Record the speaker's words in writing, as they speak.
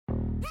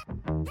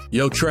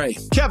Yo, Trey.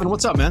 Kevin,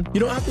 what's up, man? You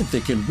know, I've been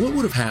thinking, what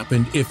would have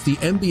happened if the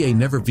NBA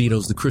never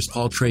vetoes the Chris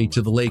Paul trade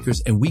to the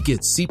Lakers and we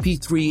get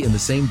CP3 in the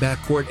same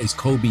backcourt as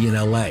Kobe in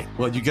LA?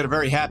 Well, you get a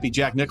very happy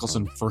Jack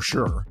Nicholson for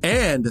sure.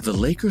 And the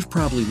Lakers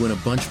probably win a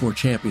bunch more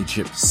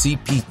championships.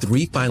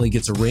 CP3 finally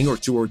gets a ring or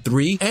 2 or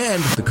 3,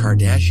 and the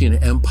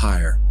Kardashian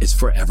empire is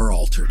forever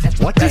altered.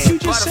 What did you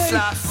just say?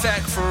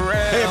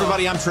 Hey,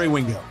 everybody, I'm Trey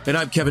Wingo. And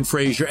I'm Kevin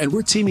Frazier, and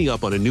we're teaming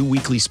up on a new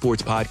weekly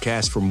sports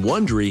podcast from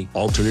Wondery,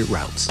 Alternate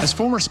Routes. As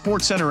former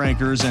Sports Center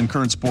anchors and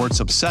current sports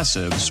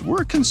obsessives,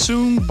 we're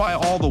consumed by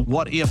all the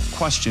what-if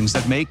questions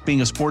that make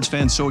being a sports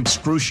fan so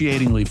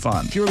excruciatingly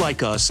fun. If you're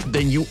like us,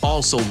 then you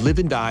also live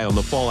and die on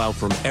the fallout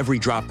from every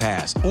drop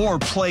pass. Or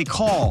play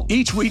call.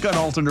 Each week on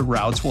Alternate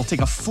Routes, we'll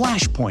take a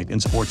flashpoint in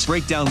sports,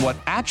 break down what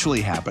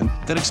actually happened,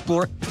 then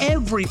explore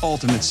every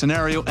alternate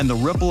scenario and the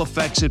ripple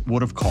effects it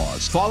would have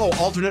caused. Follow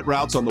Alternate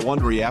Routes on the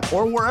Wondery app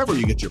or wherever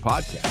you get your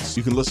podcasts.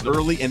 You can listen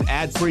early and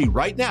ad-free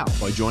right now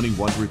by joining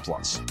Wondery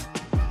Plus.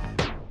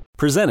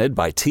 Presented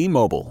by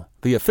T-Mobile,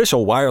 the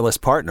official wireless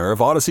partner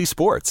of Odyssey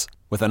Sports.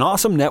 With an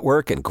awesome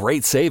network and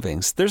great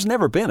savings, there's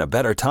never been a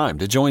better time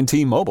to join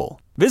T-Mobile.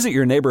 Visit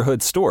your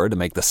neighborhood store to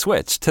make the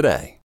switch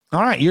today.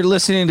 All right, you're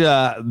listening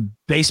to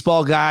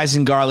Baseball Guys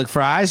and Garlic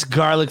Fries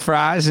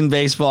and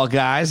Baseball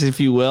Guys, if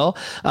you will.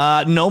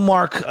 No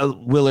Mark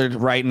Willard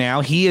right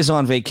now. He is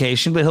on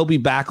vacation, but he'll be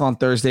back on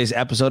Thursday's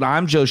episode.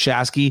 I'm Joe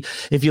Shasky.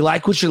 If you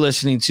like what you're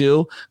listening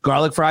to,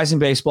 Garlic Fries and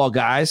Baseball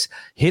Guys,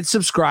 hit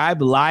subscribe,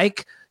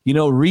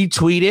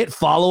 retweet it,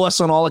 follow us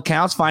on all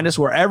accounts, find us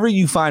wherever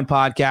you find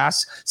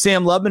podcasts.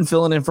 Sam Lubman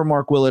filling in for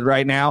Mark Willard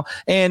right now.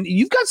 And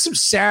you've got some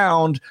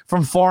sound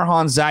from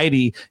Farhan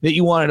Zaidi that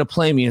you wanted to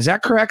play me. Is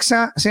that correct,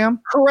 Sam?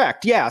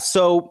 Correct. Yeah.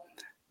 So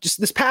just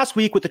this past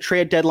week with the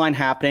trade deadline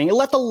happening, it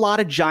left a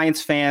lot of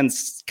Giants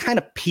fans kind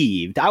of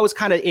peeved. I was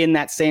kind of in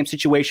that same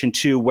situation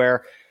too,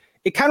 where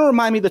it kind of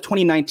reminded me of the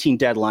 2019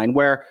 deadline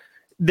where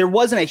there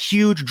wasn't a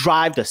huge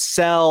drive to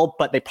sell,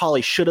 but they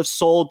probably should have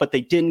sold, but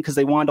they didn't because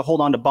they wanted to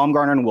hold on to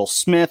Bumgarner and Will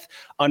Smith.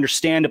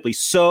 Understandably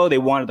so. They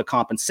wanted the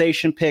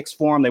compensation picks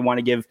for him. They want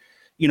to give,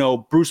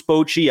 Bruce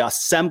Bochy a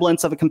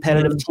semblance of a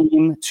competitive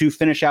team to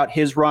finish out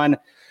his run.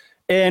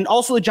 And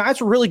also the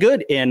Giants were really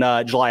good in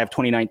July of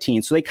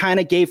 2019. So they kind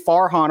of gave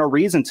Farhan a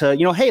reason to,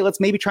 hey, let's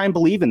maybe try and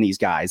believe in these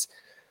guys.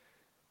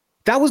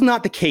 That was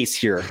not the case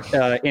here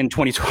in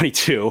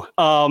 2022.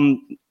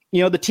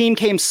 The team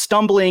came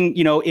stumbling,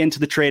 into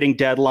the trading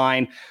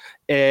deadline,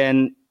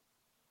 and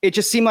it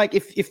just seemed like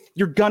if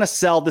you're going to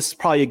sell, this is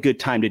probably a good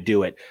time to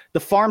do it. The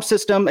farm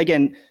system,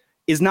 again,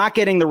 is not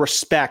getting the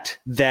respect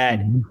that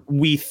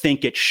we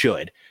think it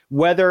should.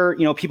 Whether,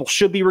 people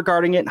should be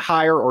regarding it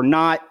higher or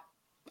not,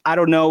 I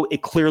don't know.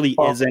 It clearly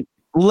isn't.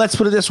 Let's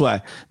put it this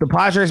way. The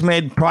Padres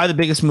made probably the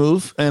biggest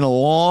move in a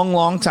long,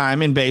 long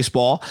time in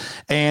baseball,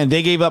 and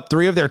they gave up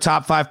 3 of their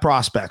top 5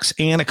 prospects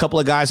and a couple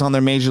of guys on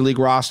their major league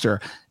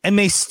roster, and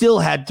they still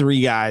had 3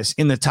 guys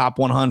in the top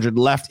 100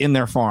 left in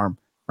their farm,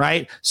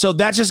 right? So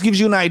that just gives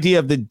you an idea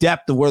of the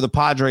depth of where the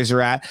Padres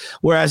are at,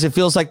 whereas it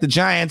feels like the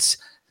Giants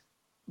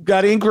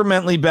got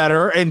incrementally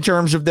better in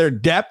terms of their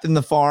depth in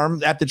the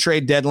farm at the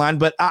trade deadline,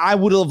 but I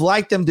would have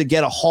liked them to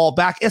get a haul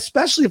back,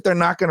 especially if they're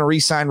not going to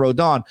re-sign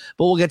Rodon,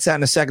 but we'll get to that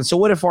in a second. So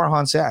what did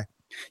Farhan say?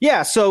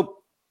 Yeah, so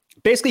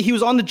basically he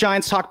was on the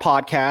Giants Talk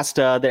podcast,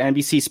 the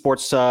NBC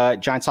Sports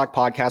Giants Talk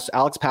podcast,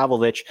 Alex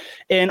Pavlovich,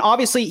 and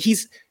obviously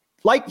he's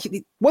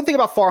one thing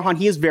about Farhan,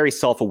 he is very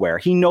self-aware.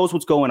 He knows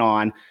what's going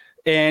on.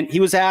 And he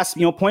was asked,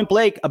 point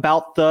blank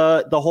about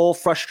the whole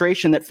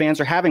frustration that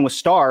fans are having with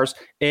stars.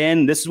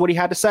 And this is what he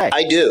had to say.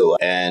 I do.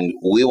 And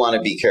we want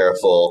to be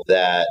careful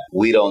that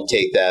we don't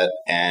take that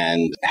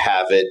and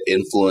have it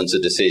influence a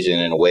decision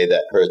in a way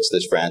that hurts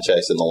this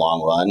franchise in the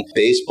long run.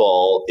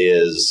 Baseball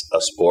is a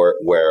sport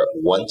where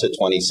 1 to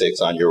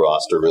 26 on your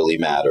roster really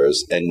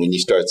matters. And when you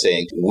start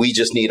saying, we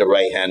just need a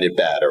right-handed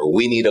batter,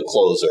 we need a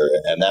closer,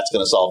 and that's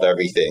going to solve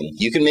everything,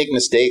 you can make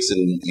mistakes.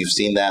 And you've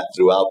seen that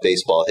throughout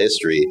baseball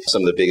history.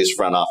 Some of the biggest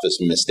front office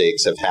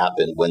mistakes have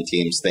happened when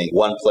teams think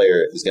one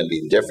player is going to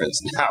be the difference.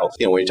 Now,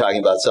 when you're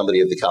talking about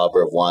somebody of the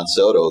caliber of Juan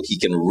Soto, he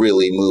can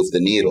really move the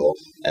needle.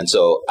 And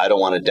so I don't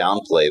want to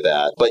downplay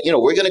that. But,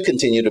 we're going to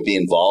continue to be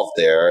involved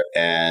there.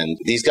 And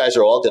these guys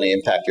are all going to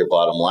impact your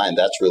bottom line.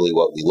 That's really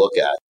what we look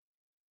at.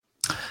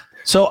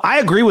 So I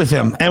agree with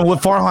him and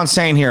what Farhan's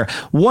saying here.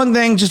 One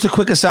thing, just a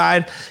quick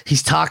aside,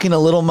 he's talking a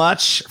little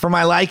much for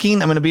my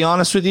liking. I'm going to be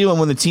honest with you. And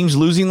when the team's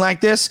losing like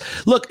this,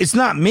 look, it's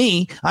not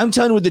me. I'm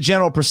telling you what the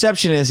general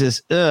perception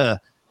is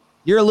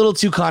you're a little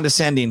too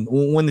condescending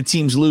when the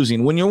team's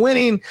losing. When you're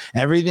winning,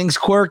 everything's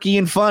quirky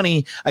and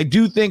funny. I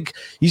do think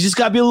you just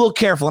got to be a little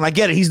careful. And I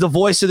get it. He's the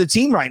voice of the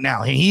team right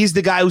now. He's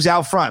the guy who's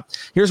out front.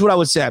 Here's what I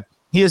would say.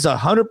 He is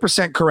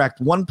 100%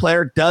 correct. One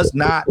player does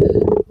not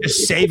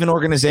just save an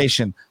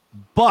organization.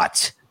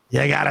 But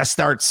you got to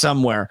start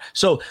somewhere.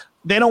 So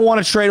they don't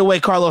want to trade away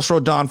Carlos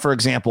Rodon, for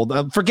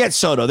example. Forget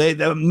Soto.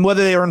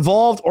 Whether they are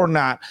involved or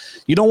not,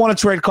 you don't want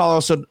to trade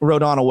Carlos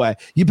Rodon away.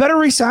 You better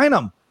re-sign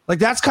him. Like,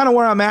 that's kind of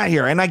where I'm at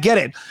here. And I get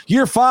it.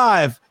 Year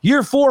 5,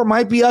 year 4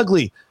 might be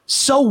ugly.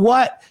 So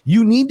what?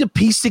 You need to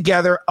piece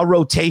together a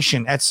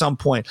rotation at some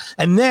point.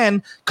 And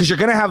then, because you're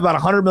going to have about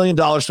 $100 million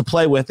to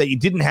play with that you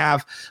didn't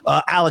have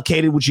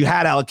allocated, which you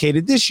had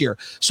allocated this year.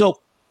 So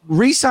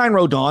re-sign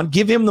Rodon,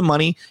 give him the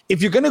money.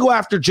 If you're going to go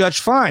after Judge,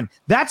 fine.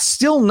 That's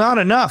still not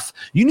enough.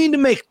 You need to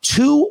make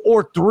 2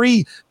 or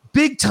 3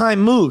 big-time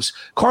moves.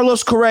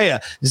 Carlos Correa,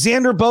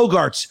 Xander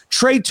Bogaerts,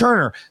 Trey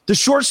Turner. The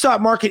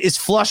shortstop market is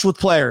flush with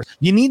players.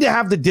 You need to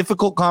have the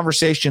difficult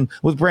conversation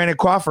with Brandon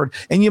Crawford,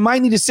 and you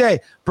might need to say,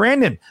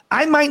 Brandon,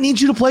 I might need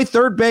you to play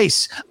third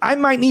base. I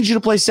might need you to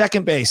play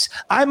second base.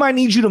 I might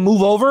need you to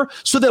move over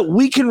so that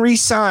we can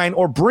re-sign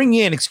or bring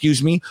in,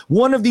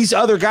 one of these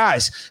other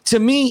guys. To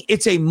me,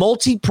 it's a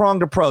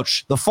multi-pronged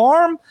approach. The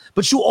farm,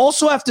 but you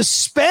also have to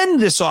spend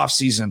this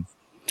offseason.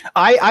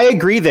 I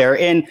agree there,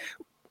 and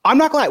I'm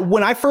not glad.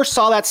 When I first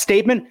saw that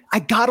statement,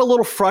 I got a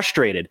little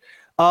frustrated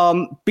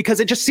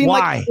because it just seemed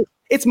like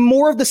it's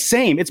more of the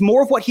same. It's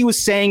more of what he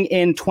was saying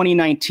in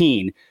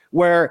 2019,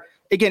 where,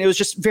 again, it was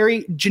just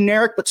very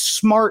generic but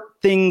smart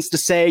things to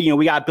say.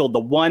 We got to build the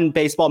one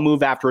baseball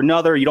move after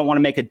another. You don't want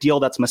to make a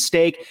deal that's a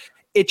mistake.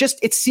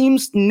 It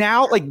seems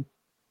now, like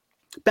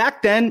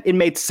back then, it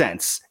made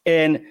sense.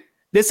 And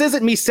this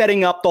isn't me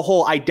setting up the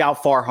whole I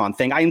doubt Farhan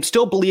thing. I am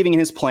still believing in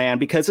his plan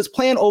because his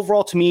plan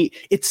overall, to me,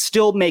 it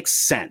still makes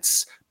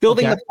sense.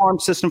 Building the farm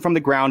system from the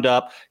ground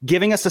up,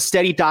 giving us a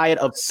steady diet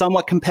of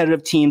somewhat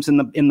competitive teams in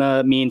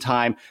the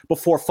meantime,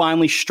 before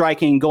finally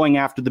striking and going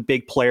after the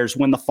big players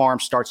when the farm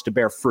starts to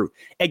bear fruit.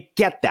 I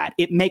get that.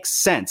 It makes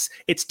sense.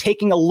 It's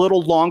taking a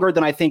little longer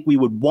than I think we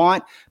would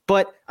want,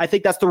 but I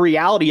think that's the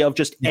reality of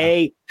just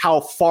how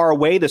far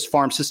away this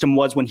farm system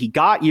was when he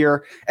got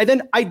here. And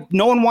then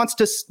no one wants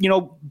to,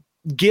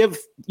 give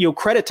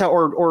credit to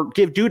or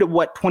give due to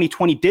what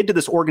 2020 did to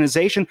this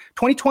organization.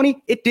 2020,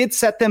 it did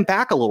set them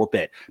back a little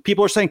bit.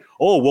 People are saying,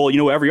 oh,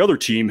 well, every other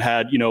team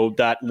had,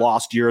 that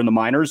lost year in the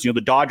minors. The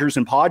Dodgers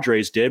and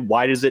Padres did.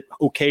 Why is it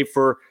okay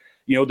for,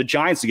 the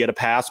Giants to get a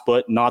pass,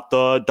 but not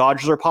the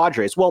Dodgers or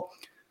Padres? Well,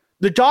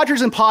 the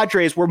Dodgers and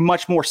Padres were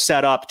much more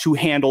set up to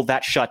handle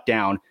that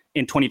shutdown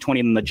in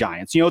 2020 than the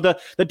Giants.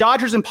 The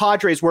Dodgers and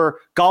Padres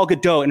were Gal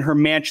Gadot in her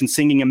mansion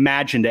singing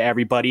Imagine to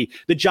everybody.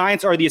 The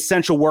Giants are the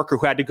essential worker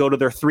who had to go to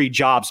their 3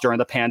 jobs during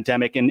the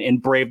pandemic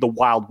and brave the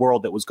wild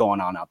world that was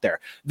going on out there.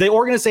 The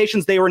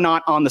organizations, they were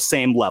not on the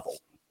same level.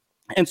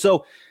 And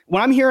so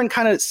when I'm hearing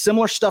kind of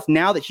similar stuff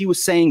now that he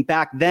was saying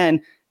back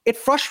then, it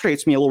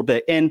frustrates me a little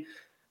bit. And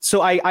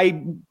so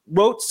I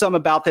wrote some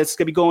about this. It's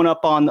going to be going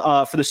up on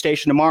for the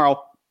station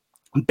tomorrow.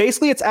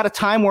 Basically, it's at a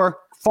time where,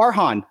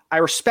 Farhan, I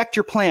respect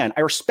your plan.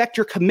 I respect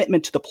your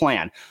commitment to the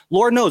plan.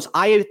 Lord knows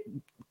I am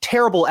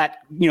terrible at,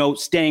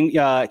 staying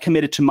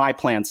committed to my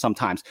plan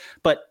sometimes.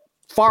 But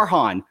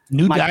Farhan,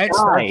 new diet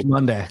starts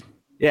Monday.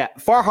 Yeah,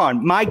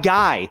 Farhan, my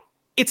guy,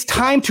 it's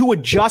time to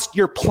adjust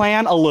your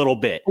plan a little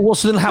bit. Well,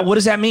 so then what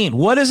does that mean?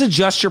 What does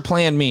adjust your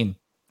plan mean?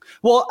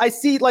 Well, I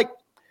see,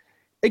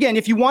 again,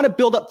 if you want to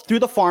build up through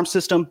the farm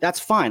system, that's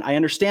fine. I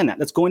understand that.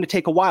 That's going to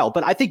take a while.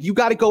 But I think you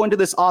got to go into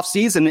this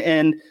offseason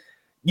and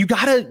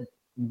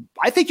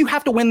I think you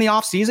have to win the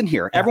offseason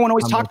here. Everyone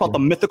always talks about the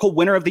mythical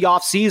winner of the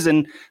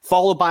offseason,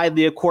 followed by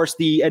of course,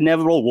 the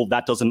inevitable, well,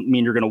 that doesn't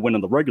mean you're going to win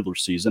in the regular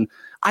season.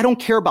 I don't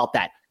care about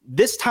that.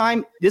 This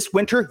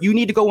winter, you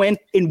need to go in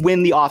and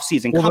win the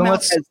offseason. Come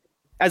out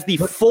as the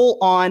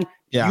full-on,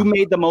 you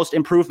made the most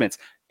improvements.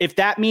 If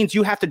that means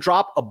you have to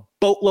drop a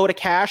boatload of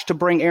cash to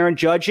bring Aaron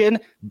Judge in,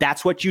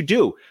 that's what you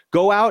do.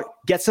 Go out,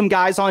 get some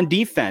guys on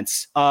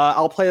defense.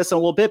 I'll play this in a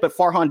little bit, but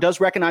Farhan does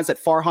recognize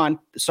that Farhan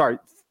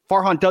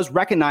does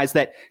recognize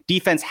that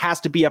defense has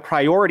to be a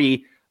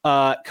priority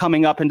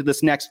coming up into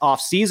this next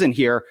offseason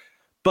here.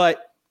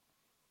 But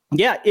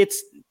yeah,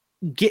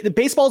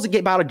 baseball is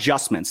about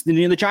adjustments.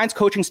 The Giants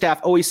coaching staff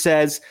always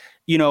says,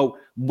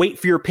 wait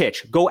for your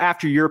pitch, go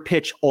after your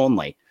pitch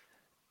only.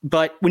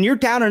 But when you're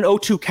down an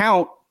 0-2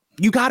 count,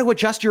 you got to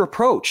adjust your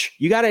approach.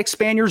 You got to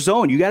expand your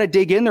zone. You got to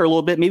dig in there a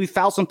little bit, maybe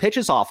foul some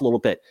pitches off a little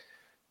bit.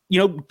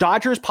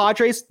 Dodgers,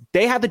 Padres,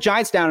 they have the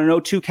Giants down an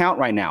 0-2 count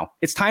right now.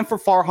 It's time for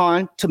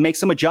Farhan to make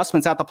some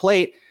adjustments at the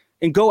plate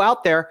and go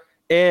out there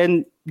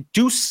and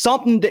do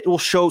something that will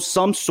show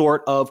some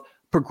sort of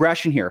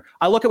progression here.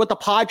 I look at what the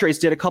Padres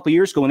did a couple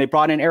years ago when they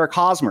brought in Eric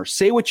Hosmer.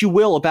 Say what you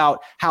will about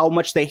how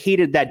much they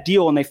hated that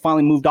deal and they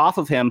finally moved off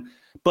of him,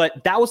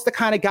 but that was the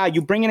kind of guy,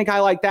 you bring in a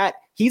guy like that,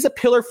 he's a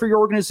pillar for your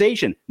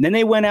organization. And then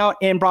they went out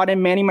and brought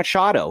in Manny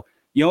Machado.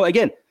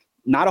 Again,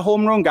 not a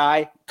homegrown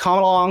guy, come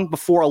along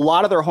before a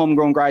lot of their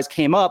homegrown guys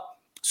came up.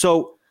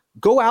 So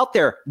go out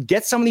there,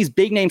 get some of these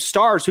big name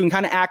stars who can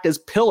kind of act as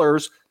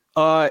pillars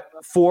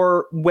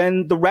for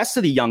when the rest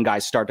of the young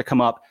guys start to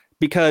come up.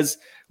 Because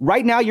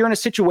right now you're in a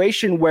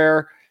situation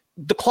where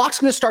the clock's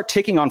going to start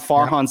ticking on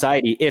Farhan's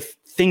Zaidi if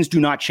things do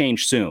not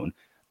change soon.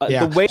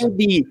 The way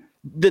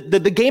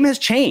the game has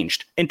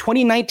changed. In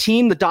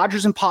 2019, the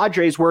Dodgers and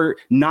Padres were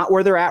not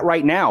where they're at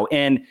right now.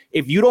 And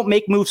if you don't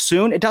make moves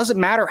soon, it doesn't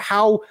matter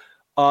how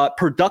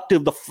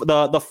productive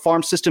the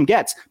farm system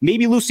gets.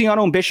 Maybe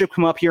Luciano and Bishop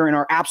come up here and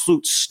are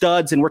absolute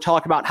studs, and we're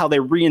talking about how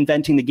they're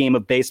reinventing the game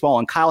of baseball.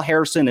 And Kyle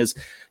Harrison is,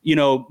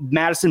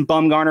 Madison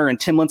Bumgarner and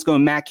Tim Lincecum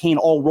and Matt Cain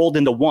all rolled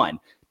into one.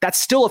 That's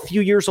still a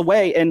few years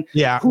away, and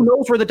who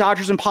knows where the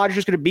Dodgers and Padres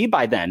are going to be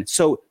by then.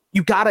 So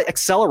you got to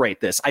accelerate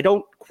this. I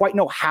don't quite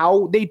know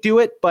how they do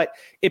it, but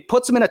it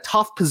puts them in a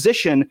tough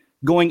position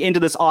going into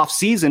this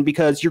offseason,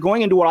 because you're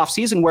going into an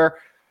offseason where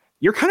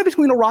you're kind of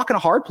between a rock and a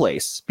hard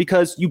place,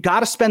 because you got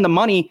to spend the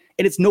money,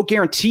 and it's no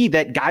guarantee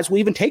that guys will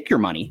even take your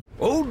money.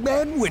 Old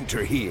Man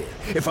Winter here.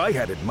 If I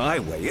had it my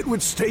way, it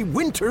would stay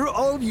winter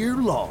all year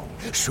long.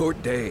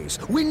 Short days,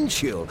 wind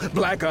chill,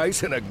 black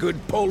ice, and a good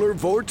polar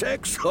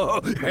vortex.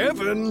 Oh,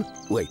 heaven.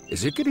 Wait,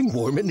 is it getting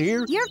warm in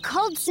here? Your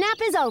cold snap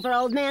is over,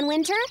 Old Man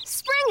Winter.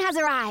 Spring has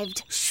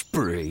arrived.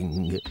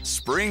 Spring.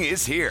 Spring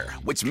is here,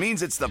 which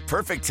means it's the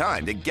perfect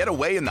time to get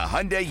away in the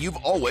Hyundai you've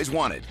always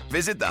wanted.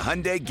 Visit the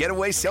Hyundai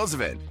Getaway Sales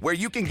Event, where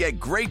you can get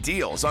great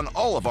deals on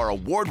all of our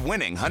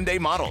award-winning Hyundai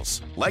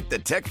models, like the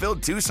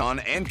tech-filled Tucson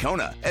and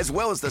Kona, as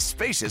well as the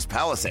spacious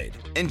Palisade.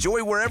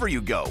 Enjoy wherever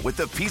you go with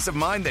the peace of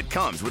mind that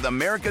comes with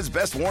America's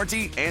best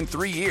warranty and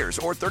 3 years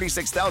or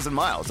 36,000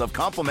 miles of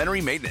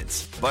complimentary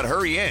maintenance. But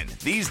hurry in,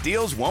 these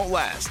deals won't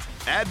last.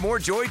 Add more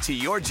joy to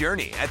your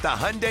journey at the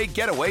Hyundai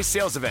Getaway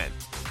Sales Event.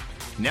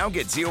 Now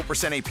get 0%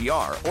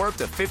 APR or up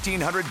to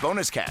 $1,500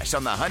 bonus cash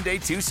on the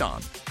Hyundai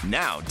Tucson.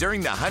 Now,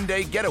 during the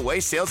Hyundai Getaway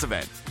Sales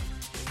Event.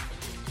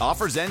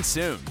 Offers end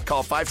soon.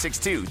 Call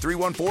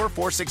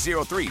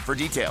 562-314-4603 for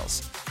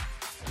details.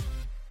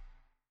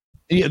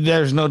 Yeah,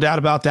 there's no doubt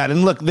about that.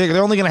 And look,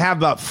 they're only going to have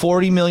about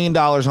 $40 million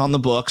on the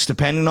books,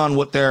 depending on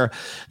what their,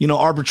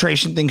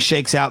 arbitration thing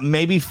shakes out.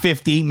 Maybe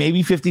 50,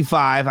 maybe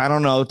 55. I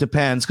don't know. It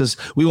depends, because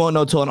we won't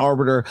know till an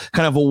arbiter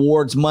kind of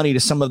awards money to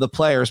some of the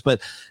players.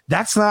 But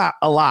that's not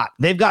a lot.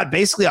 They've got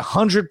basically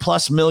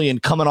 $100+ million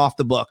coming off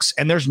the books,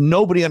 and there's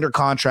nobody under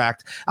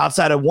contract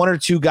outside of one or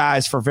two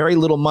guys for very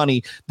little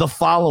money the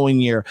following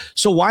year.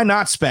 So why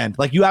not spend?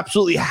 Like, you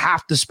absolutely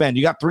have to spend.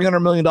 You got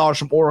 $300 million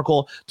from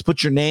Oracle to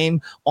put your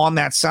name on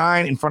that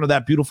sign in front of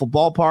that beautiful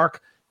ballpark.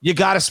 You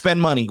got to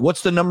spend money.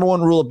 What's the number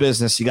one rule of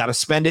business? You got to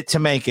spend it to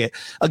make it.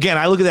 Again,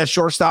 I look at that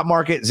shortstop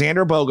market,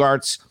 Xander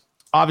Bogaerts,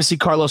 obviously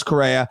Carlos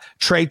Correa,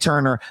 Trey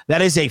Turner.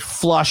 That is a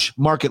flush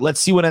market. Let's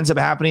see what ends up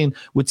happening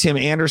with Tim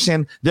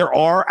Anderson. There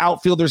are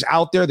outfielders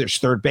out there. There's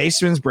third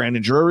basemen.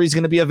 Brandon Drury is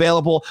going to be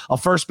available. A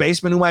first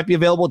baseman who might be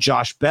available,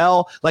 Josh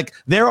Bell. Like,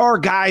 there are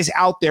guys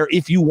out there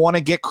if you want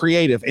to get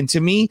creative. And to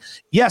me,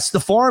 yes,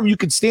 the farm, you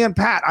could stand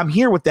pat. I'm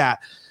here with that.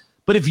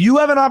 But if you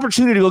have an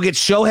opportunity to go get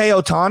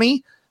Shohei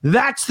Ohtani,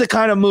 that's the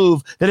kind of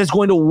move that is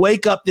going to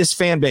wake up this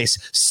fan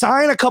base.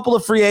 Sign a couple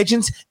of free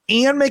agents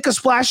and make a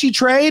splashy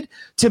trade.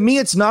 To me,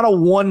 it's not a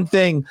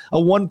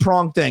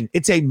one-pronged thing.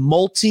 It's a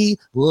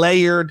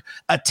multi-layered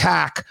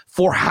attack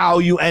for how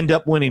you end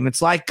up winning.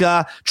 It's like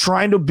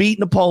trying to beat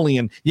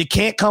Napoleon. You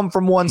can't come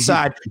from one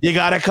side. You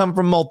got to come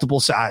from multiple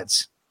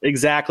sides.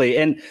 Exactly.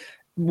 And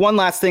one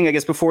last thing, I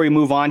guess, before we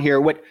move on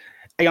here,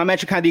 I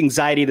mentioned kind of the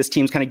anxiety this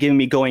team's kind of giving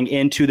me going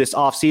into this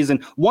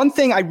offseason. One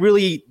thing I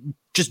really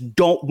just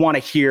don't want to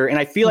hear, and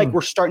I feel like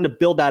we're starting to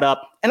build that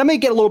up, and I'm going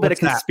to get a little bit of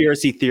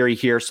conspiracy theory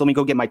here, so let me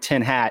go get my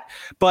tin hat.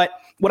 But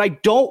what I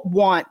don't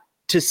want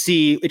to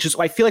see, it's just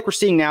what I feel like we're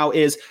seeing now,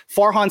 is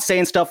Farhan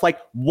saying stuff like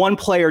one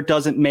player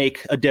doesn't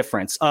make a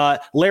difference.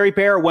 Larry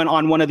Bear went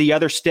on one of the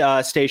other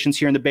stations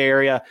here in the Bay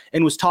Area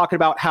and was talking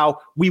about how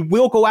we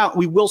will go out,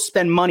 we will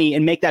spend money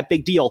and make that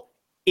big deal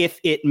if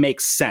it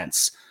makes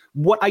sense.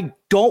 What I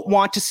don't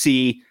want to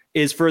see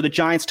is for the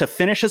Giants to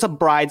finish as a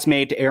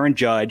bridesmaid to Aaron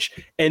Judge,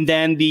 and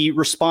then the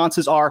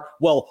responses are,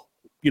 well,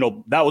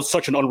 that was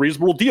such an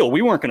unreasonable deal.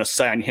 We weren't going to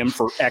sign him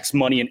for X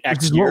money in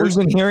X years.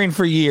 What we've been hearing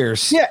for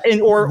years. Yeah,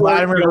 and or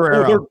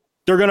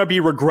they're going to be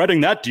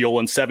regretting that deal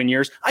in 7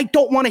 years. I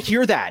don't want to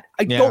hear that.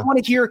 I don't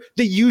want to hear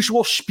the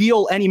usual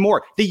spiel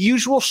anymore. The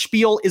usual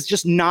spiel is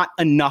just not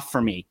enough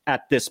for me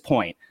at this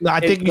point. No, I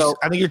think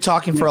you're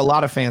talking for a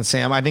lot of fans,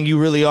 Sam. I think you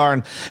really are.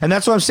 And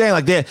that's what I'm saying.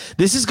 Like,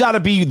 this has got to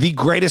be the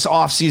greatest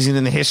offseason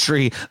in the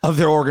history of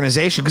their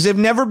organization, because they've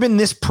never been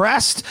this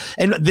pressed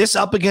and this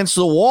up against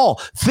the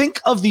wall.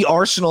 Think of the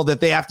arsenal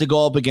that they have to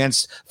go up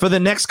against for the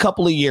next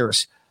couple of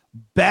years.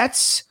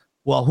 Betts.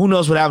 Well, who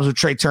knows what happens with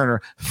Trey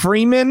Turner,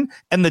 Freeman,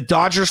 and the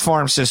Dodgers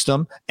farm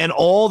system, and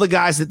all the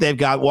guys that they've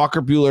got,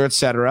 Walker Buehler, et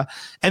cetera.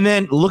 And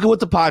then look at what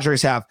the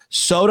Padres have.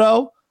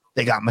 Soto,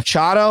 they got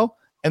Machado,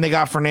 and they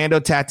got Fernando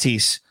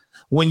Tatis.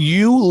 When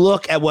you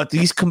look at what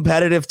these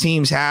competitive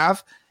teams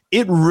have,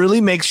 it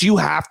really makes you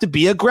have to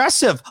be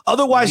aggressive.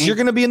 Otherwise, you're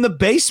going to be in the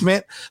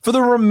basement for the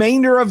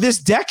remainder of this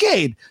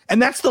decade. And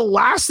that's the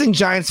last thing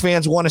Giants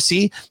fans want to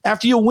see.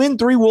 After you win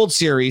 3 World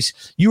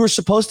Series, you were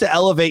supposed to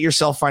elevate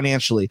yourself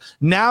financially.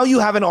 Now you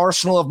have an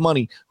arsenal of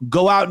money.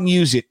 Go out and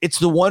use it. It's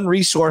the one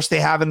resource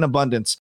they have in abundance.